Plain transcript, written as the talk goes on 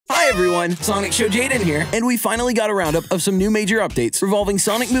Hi everyone, Sonic Show Jaden here, and we finally got a roundup of some new major updates revolving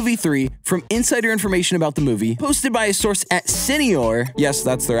Sonic Movie 3 from insider information about the movie, posted by a source at Cineor. Yes,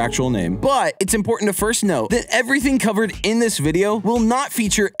 that's their actual name. But it's important to first note that everything covered in this video will not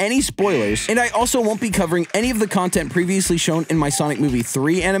feature any spoilers, and I also won't be covering any of the content previously shown in my Sonic Movie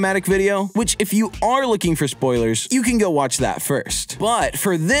 3 animatic video, which if you are looking for spoilers, you can go watch that first. But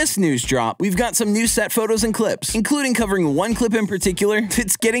for this news drop, we've got some new set photos and clips, including covering one clip in particular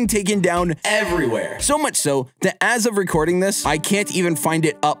that's getting taken down everywhere. So much so that as of recording this, I can't even find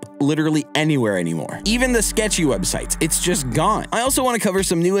it up literally anywhere anymore. Even the sketchy websites, it's just gone. I also want to cover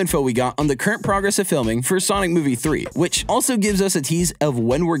some new info we got on the current progress of filming for Sonic Movie 3, which also gives us a tease of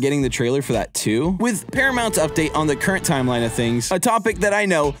when we're getting the trailer for that too, with Paramount's update on the current timeline of things, a topic that I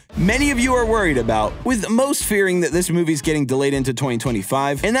know many of you are worried about, with most fearing that this movie's getting delayed into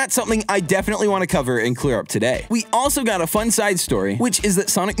 2025, and that's something I definitely want to cover and clear up today. We also got a fun side story, which is that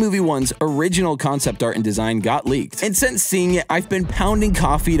Sonic Movie 1's original concept art and design got leaked, and since seeing it, I've been pounding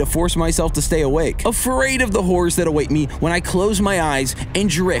coffee to force myself to stay awake, afraid of the horrors that await me when I close my eyes and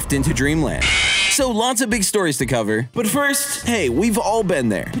drift into dreamland. So lots of big stories to cover, but first, hey, we've all been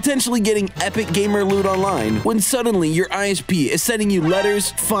there, potentially getting epic gamer loot online when suddenly your ISP is sending you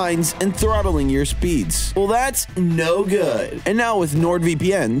letters, fines, and throttling your speeds. Well, that's no good. And now with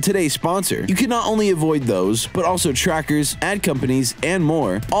NordVPN, today's sponsor, you can not only avoid those, but also trackers, ad companies, and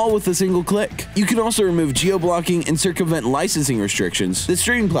more, all with a single click. You can also remove geo-blocking and circumvent licensing restrictions that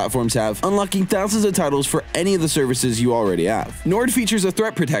streaming platforms have, unlocking thousands of titles for any of the services you already have. Nord features a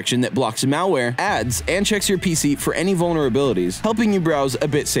threat protection that blocks malware, ads, and checks your PC for any vulnerabilities, helping you browse a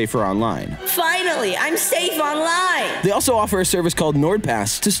bit safer online. Finally, I'm safe online! They also offer a service called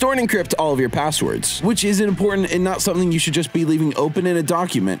NordPass to store and encrypt all of your passwords, which is important and not something you should just be leaving open in a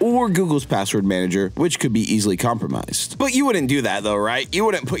document or Google's password manager, which could be easily compromised. But you wouldn't do that though, right? You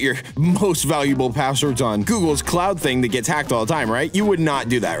wouldn't put your most valuable passwords on Google's cloud thing that gets hacked all the time, right? You would not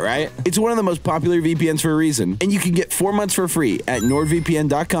do that, right? It's one of the most popular VPNs for a reason, and you can get 4 months for free at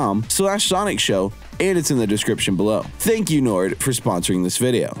nordvpn.com/SonicShow, and it's in the description below. Thank you, Nord, for sponsoring this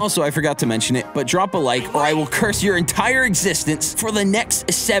video. Also, I forgot to mention it, but drop a like or I will curse your entire existence for the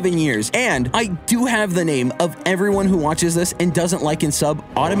next 7 years. And I do have the name of everyone who watches this and doesn't like and sub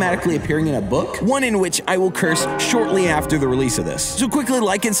automatically appearing in a book, one in which I will curse shortly after the release of this. So quickly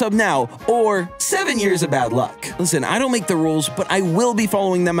like and sub now, or 7 years of bad luck. Listen, I don't make the rules, but I will be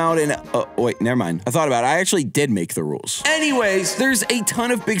following them out in wait, never mind. I thought about it. I actually did make the rules. Anyways, there's a ton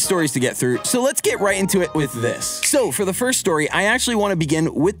of big stories to get through, so let's get right into it with this. So for the first story, I actually want to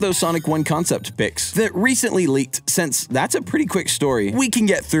begin with those Sonic 1 concept pics that recently leaked, since that's a pretty quick story we can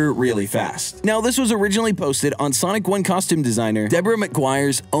get through really fast. Now, this was originally posted on Sonic 1 costume designer Deborah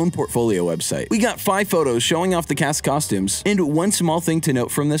McGuire's own portfolio website. We got 5 photos showing off the cast costumes, and one small thing to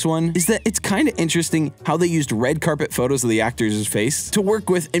note from this one is that it's kind of interesting how they used red carpet photos of the actors' face to work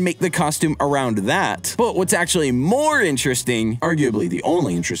with and make the costume around that. But what's actually more interesting, arguably the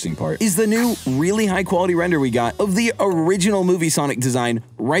only interesting part, is the new really high quality render we got of the original movie Sonic design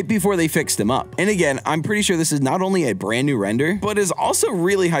right before they fixed him up. And again, I'm pretty sure this is not only a brand new render, but is also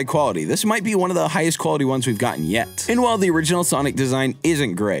really high quality. This might be one of the highest quality ones we've gotten yet. And while the original Sonic design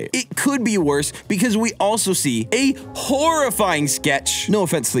isn't great, it could be worse because we also see a horrifying sketch. No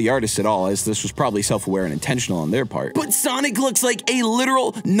offense to the artist at all, as this was probably self-aware and intentional on their part, but Sonic looks like a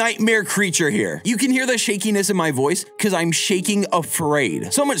literal nightmare creature here. You can hear the shakiness in my voice because I'm shaking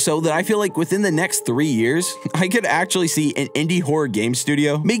afraid. So much so that I feel like within the next 3 years, I could actually see an indie horror game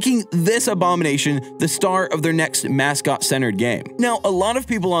studio making this abomination the star of their next mascot-centered game. Now, a lot of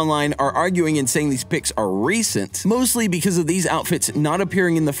people online are arguing and saying these pics are recent, mostly because of these outfits not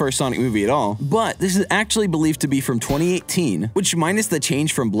appearing in the first Sonic movie at all, but this is actually believed to be from 2018, which minus the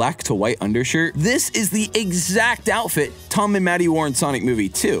change from black to white undershirt, this is the exact outfit Tom and Maddie wore in Sonic Movie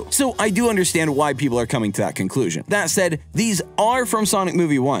 2. So I do understand why people are coming to that conclusion. That said, these are from Sonic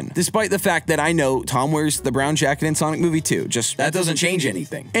Movie 1, despite the fact that I know Tom wears the brown jacket in Sonic Movie 2. Just that doesn't change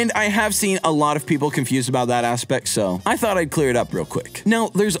anything. And I have seen a lot of people confused about that aspect, so I thought I'd clear it up real quick. Now,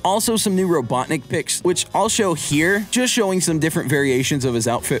 there's also some new Robotnik pics, which I'll show here, just showing some different variations of his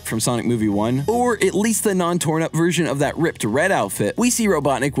outfit from Sonic Movie 1, or at least the non-torn up version of that ripped red outfit we see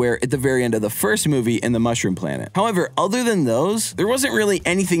Robotnik wear at the very end of the first movie in the Mushroom Planet. However, other than those, there wasn't really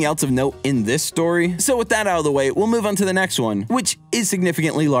anything else of note in this story, so with that out of the way, we'll move on to the next one, which is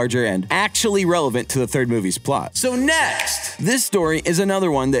significantly larger and actually relevant to the third movie's plot. So next, this story is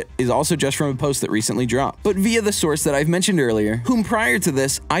another one that is also just from a post that recently dropped, but via the source that I've mentioned earlier, whom prior to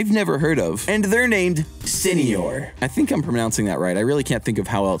this I've never heard of, and they're named Senior. I think I'm pronouncing that right. I really can't think of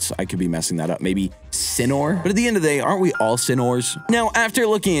how else I could be messing that up. Maybe Sinor? But at the end of the day, aren't we all Sinors? Now, after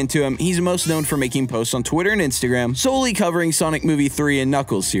looking into him, he's most known for making posts on Twitter and Instagram solely covering Sonic Movie 3 and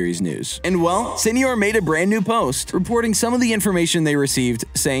Knuckles series news. And well, Senior made a brand new post reporting some of the information they received,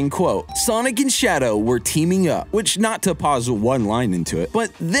 saying, quote, Sonic and Shadow were teaming up, which not to pause one line into it,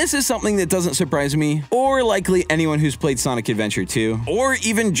 but this is something that doesn't surprise me, or likely anyone who's played Sonic Adventure 2, or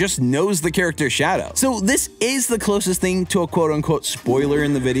even just knows the character Shadow. So this is the closest thing to a quote-unquote spoiler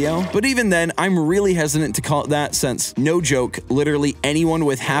in the video, but even then, I'm really hesitant to call it that since, no joke, literally anyone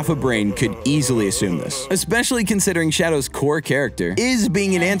with half a brain could easily assume this, especially considering Shadow's core character is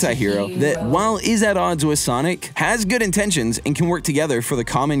being an anti-hero that, while is at odds with Sonic, has good intentions and can work together for the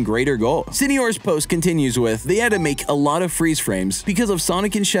common greater goal. Senior's post continues with, they had to make a lot of freeze frames because of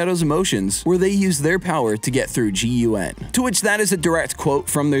Sonic and Shadow's emotions where they used their power to get through GUN. To which that is a direct quote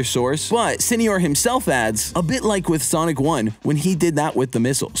from their source, but Senior himself adds, a bit like with Sonic 1 when he did that with the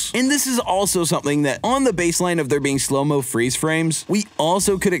missiles. And this is also something that, on the baseline of there being slow-mo freeze frames, we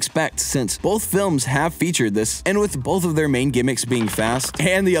also could expect since both films have featured this, and with both of their main gimmicks being fast,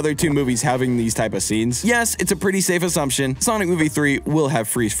 and the other two movies having these type of scenes, yes, it's a pretty safe assumption Sonic Movie 3 will have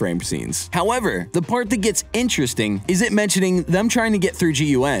freeze frame scenes. However, the part that gets interesting is it mentioning them trying to get through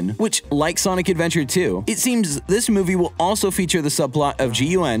GUN, which, like Sonic Adventure 2, it seems this movie will also feature the subplot of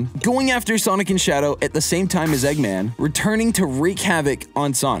GUN going after Sonic and Shadow at the same time as Eggman, returning to wreak havoc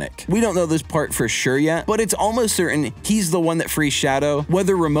on Sonic. We don't know this part for sure yet, but it's almost certain he's the one that frees Shadow,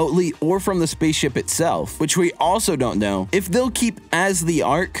 whether remotely or from the spaceship itself, which we also don't know if they'll keep as the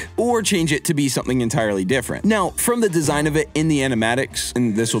Arc or change it to be something entirely different. Now, from the design of it in the animatics,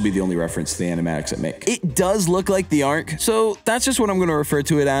 and this will be the only reference to the animatics I make, it does look like the Arc, so that's just what I'm going to refer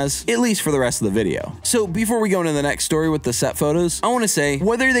to it as, at least for the rest of the video. So before we go into the next story with the set photos, I want to say,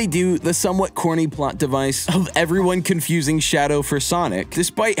 whether they do the somewhat corny plot device of everyone confusing Shadow for Sonic,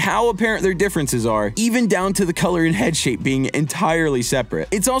 despite how apparent their differences are, even down to the color and head shape being entirely separate,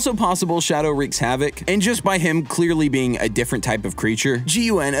 it's also possible Shadow wreaks havoc, and just by him clearly being a different type of creature,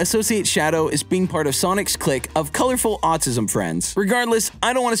 GUN associates Shadow as being part of Sonic's clique of colorful autism friends. Regardless,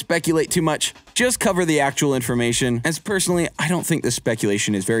 I don't want to speculate too much, just cover the actual information, as personally, I don't think this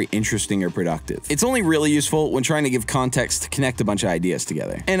speculation is very interesting or productive. It's only really useful when trying to give context to connect a bunch of ideas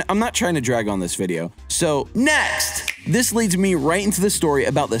together. And I'm not trying to drag on this video. So next, this leads me right into the story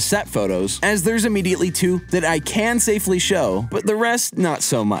about the set photos, as there's immediately two that I can safely show, but the rest not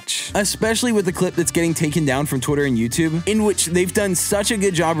so much. Especially with the clip that's getting taken down from Twitter and YouTube, in which they've done such a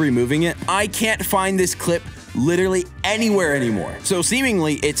good job removing it, I can't find this clip literally anywhere anymore. So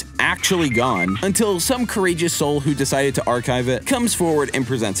seemingly it's actually gone until some courageous soul who decided to archive it comes forward and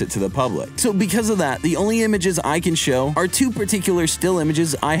presents it to the public. So because of that, the only images I can show are two particular still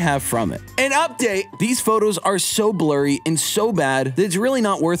images I have from it. An update! These photos are so blurry and so bad that it's really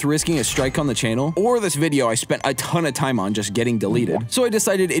not worth risking a strike on the channel or this video I spent a ton of time on just getting deleted. So I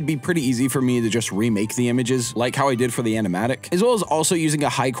decided it'd be pretty easy for me to just remake the images like how I did for the animatic, as well as also using a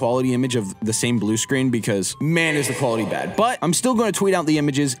high quality image of the same blue screen because man is the quality bad, but I'm still going to tweet out the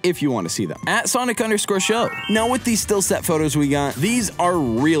images if you want to see them. At Sonic_show. Now with these still set photos we got, these are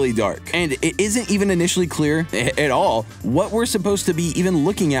really dark, and it isn't even initially clear at all what we're supposed to be even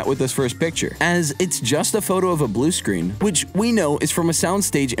looking at with this first picture, as it's just a photo of a blue screen, which we know is from a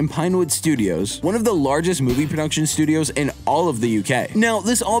soundstage in Pinewood Studios, one of the largest movie production studios in all of the UK. Now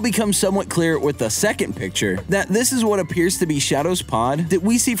this all becomes somewhat clear with the second picture, that this is what appears to be Shadow's pod that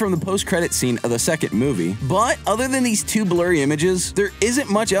we see from the post-credit scene of the second movie, but other than these two blurry images, there isn't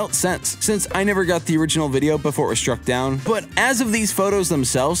much else since I never got the original video before it was struck down. But as of these photos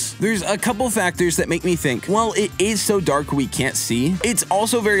themselves, there's a couple factors that make me think, while it is so dark we can't see, it's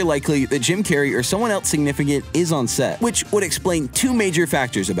also very likely that Jim Carrey or someone else significant is on set, which would explain two major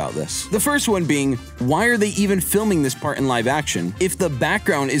factors about this. The first one being, why are they even filming this part in live action if the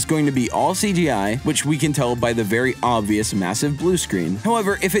background is going to be all CGI, which we can tell by the very obvious massive blue screen.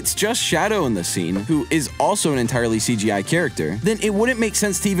 However, if it's just Shadow in the scene, who is also an entirely CGI character, then it wouldn't make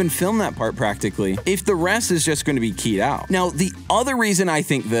sense to even film that part practically if the rest is just going to be keyed out. Now, the other reason I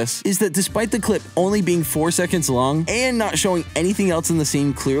think this is that despite the clip only being 4 seconds long and not showing anything else in the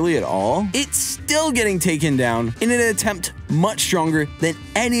scene clearly at all, it's still getting taken down in an attempt much stronger than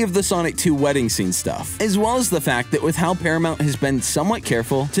any of the Sonic 2 wedding scene stuff, as well as the fact that with how Paramount has been somewhat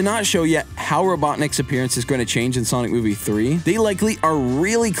careful to not show yet how Robotnik's appearance is going to change in Sonic Movie 3, they likely are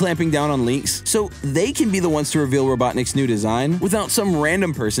really clamping down on leaks so they can be the ones to reveal Robotnik's new design without some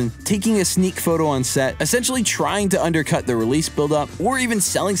random person taking a sneak photo on set, essentially trying to undercut the release build-up or even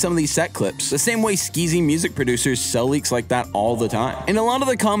selling some of these set clips, the same way skeezy music producers sell leaks like that all the time. And a lot of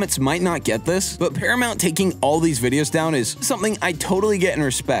the comments might not get this, but Paramount taking all these videos down is something I totally get and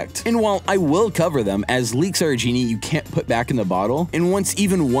respect. And while I will cover them, as leaks are a genie you can't put back in the bottle, and once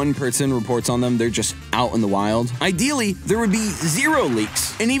even one person reports on them, they're just out in the wild, ideally there would be zero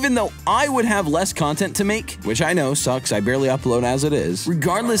leaks. And even though I would have less content to make, which I know sucks, I barely upload as it is,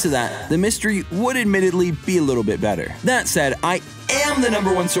 regardless of that, the mystery would admittedly be a little bit better. That said, I am the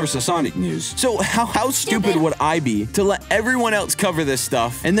 #1 source of Sonic news, so how stupid would I be to let everyone else cover this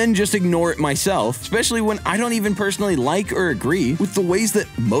stuff and then just ignore it myself, especially when I don't even personally like or agree with the ways that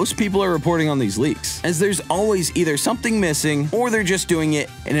most people are reporting on these leaks, as there's always either something missing or they're just doing it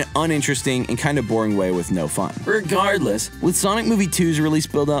in an uninteresting and kind of boring way with no fun. Regardless, with Sonic Movie 2's release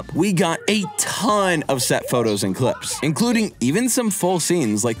build-up, we got a ton of set photos and clips, including even some full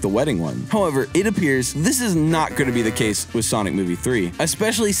scenes like the wedding one. However, it appears this is not going to be the case with Sonic Movie 3,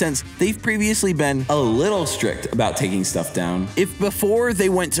 especially since they've previously been a little strict about taking stuff down. If before they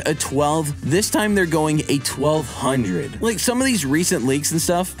went to a 12, this time they're going a 1200. Like, some of these recent leaks and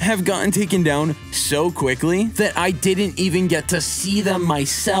stuff have gotten taken down so quickly that I didn't even get to see them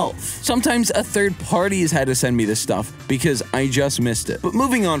myself. Sometimes a third party has had to send me this stuff because I just missed it. But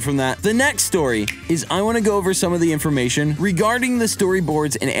moving on from that, the next story is I want to go over some of the information regarding the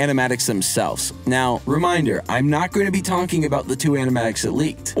storyboards and animatics themselves. Now, reminder, I'm not going to be talking about the two animatics that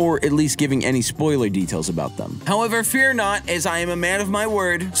leaked, or at least giving any spoiler details about them. However, fear not, as I am a man of my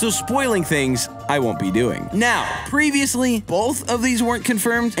word, so spoiling things I won't be doing. Now, previously, both of these weren't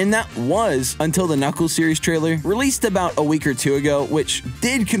confirmed, and that was until the Knuckles series trailer released about a week or two ago, which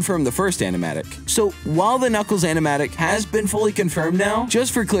did confirm the first animatic. So while the Knuckles animatic has been fully confirmed now,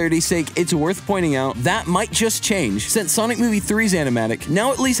 just for clarity's sake, it's worth pointing out that might just change, since Sonic Movie 3's animatic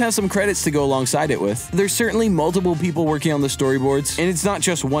now at least has some credits to go alongside it with. There's certainly multiple people working on the storyboards, and it's not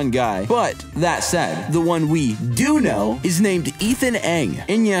just one guy. But that said, the one we do know is named Ethan Eng.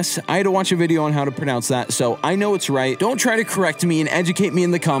 And yes, I had to watch a video on how to pronounce that, so I know it's right. Don't try to correct me and educate me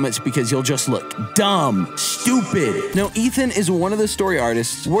in the comments because you'll just look dumb, stupid. Now, Ethan is one of the story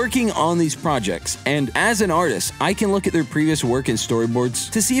artists working on these projects, and as an artist, I can look at their previous work in storyboards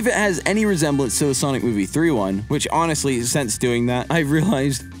to see if it has any resemblance to the Sonic Movie 3 one, which honestly, since doing that, I've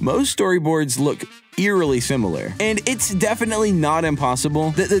realized most storyboards look eerily similar. And it's definitely not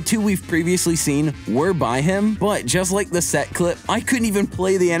impossible that the two we've previously seen were by him, but just like the set clip, I couldn't even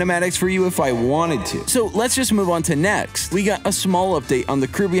play the animatics for you if I wanted to. So let's just move on to next. We got a small update on the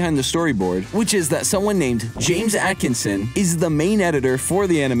crew behind the storyboard, which is that someone named James Atkinson is the main editor for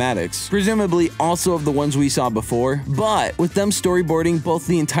the animatics, presumably also of the ones we saw before, but with them storyboarding both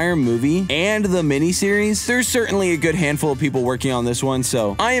the entire movie and the miniseries, there's certainly a good handful of people working on this one,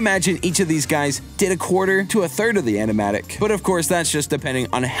 so I imagine each of these guys did a quarter to a third of the animatic, but of course that's just depending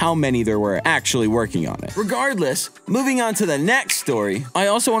on how many there were actually working on it. Regardless, moving on to the next story, I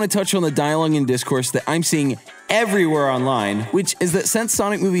also want to touch on the dialogue and discourse that I'm seeing everywhere online, which is that since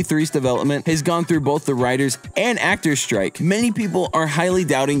Sonic Movie 3's development has gone through both the writers and actors strike, many people are highly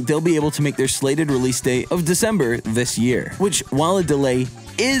doubting they'll be able to make their slated release date of December this year, which, while a delay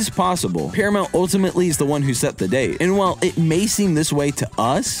is possible, Paramount ultimately is the one who set the date. And while it may seem this way to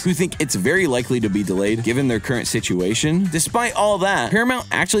us, who think it's very likely to be delayed given their current situation, despite all that, Paramount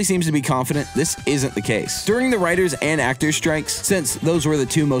actually seems to be confident this isn't the case. During the writers and actors strikes, since those were the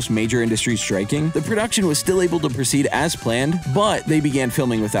two most major industries striking, the production was still able to proceed as planned, but they began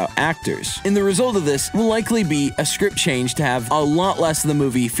filming without actors. And the result of this will likely be a script change to have a lot less of the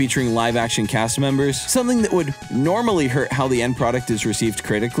movie featuring live-action cast members, something that would normally hurt how the end product is received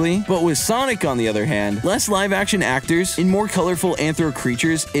critically. But with Sonic, on the other hand, less live-action actors and more colorful anthro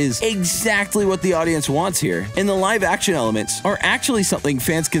creatures is exactly what the audience wants here, and the live-action elements are actually something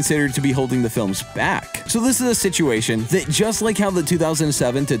fans consider to be holding the films back. So this is a situation that, just like how the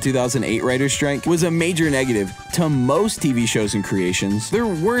 2007 to 2008 writers' strike was a major negative to most TV shows and creations, there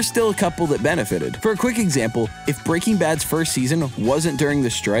were still a couple that benefited. For a quick example, if Breaking Bad's first season wasn't during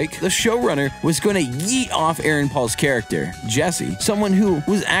the strike, the showrunner was going to yeet off Aaron Paul's character, Jesse, someone who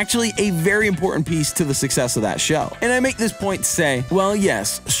who was actually a very important piece to the success of that show. And I make this point to say, well,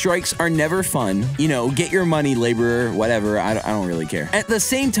 yes, strikes are never fun. You know, get your money, laborer, whatever, I don't really care. At the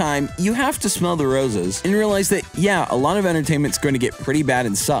same time, you have to smell the roses and realize that, yeah, a lot of entertainment's going to get pretty bad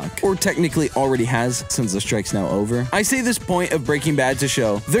and suck, or technically already has since the strike's now over. I say this point of Breaking Bad to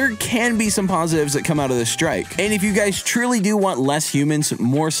show there can be some positives that come out of this strike. And if you guys truly do want less humans,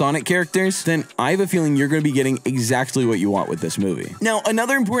 more Sonic characters, then I have a feeling you're going to be getting exactly what you want with this movie. Now,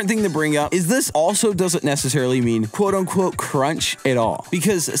 another important thing to bring up is this also doesn't necessarily mean quote-unquote crunch at all,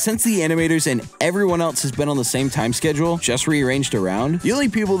 because since the animators and everyone else has been on the same time schedule, just rearranged around, the only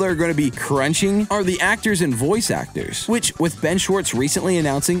people that are going to be crunching are the actors and voice actors, which with Ben Schwartz recently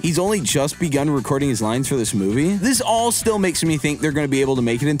announcing he's only just begun recording his lines for this movie, this all still makes me think they're going to be able to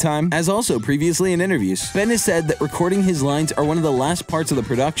make it in time, as also previously in interviews, Ben has said that recording his lines are one of the last parts of the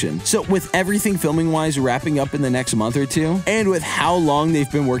production. So with everything filming wise wrapping up in the next month or two, and with how long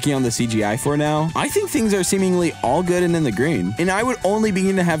they've been working on the CGI for now, I think things are seemingly all good and in the green. And I would only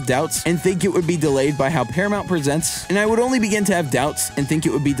begin to have doubts and think it would be delayed by how Paramount presents, and I would only begin to have doubts and think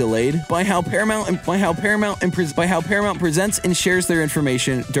it would be delayed by how Paramount presents and shares their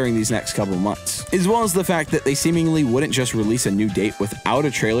information during these next couple months, as well as the fact that they seemingly wouldn't just release a new date without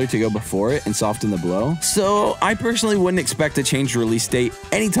a trailer to go before it and soften the blow. So I personally wouldn't expect a changed release date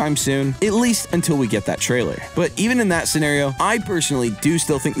anytime soon, at least until we get that trailer. But even in that scenario, I personally do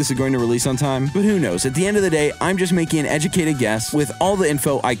still think this is going to release on time, but who knows? At the end of the day, I'm just making an educated guess with all the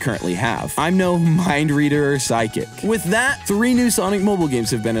info I currently have. I'm no mind reader or psychic. With that, 3 new Sonic mobile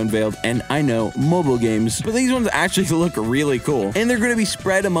games have been unveiled, and I know mobile games, but these ones actually look really cool, and they're going to be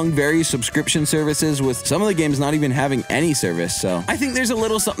spread among various subscription services, with some of the games not even having any service, so I think there's a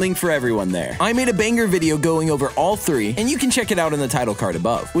little something for everyone there. I made a banger video going over all 3, and you can check it out in the title card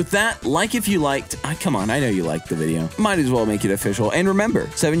above. With that, like if you liked, come on, I know you liked the video. Might as well make it official, and remember,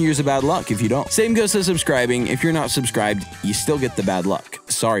 7 years of bad luck if you don't. Same goes to subscribing. If you're not subscribed, you still get the bad luck.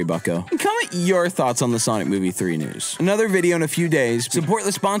 Sorry, bucko. And comment your thoughts on the Sonic Movie 3 news. Another video in a few days. Support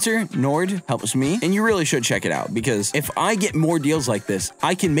the sponsor, Nord, helps me, and you really should check it out, because if I get more deals like this,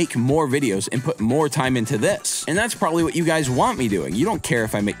 I can make more videos and put more time into this. And that's probably what you guys want me doing. You don't care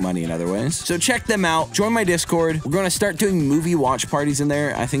if I make money in other ways. So check them out. Join my Discord. We're going to start doing movie watch parties in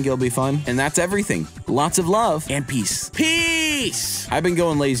there. I think it'll be fun. And that's everything. Lots of love and peace. Peace! I've been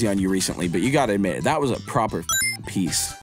going lazy on you recently, but you gotta admit, that was a proper peace.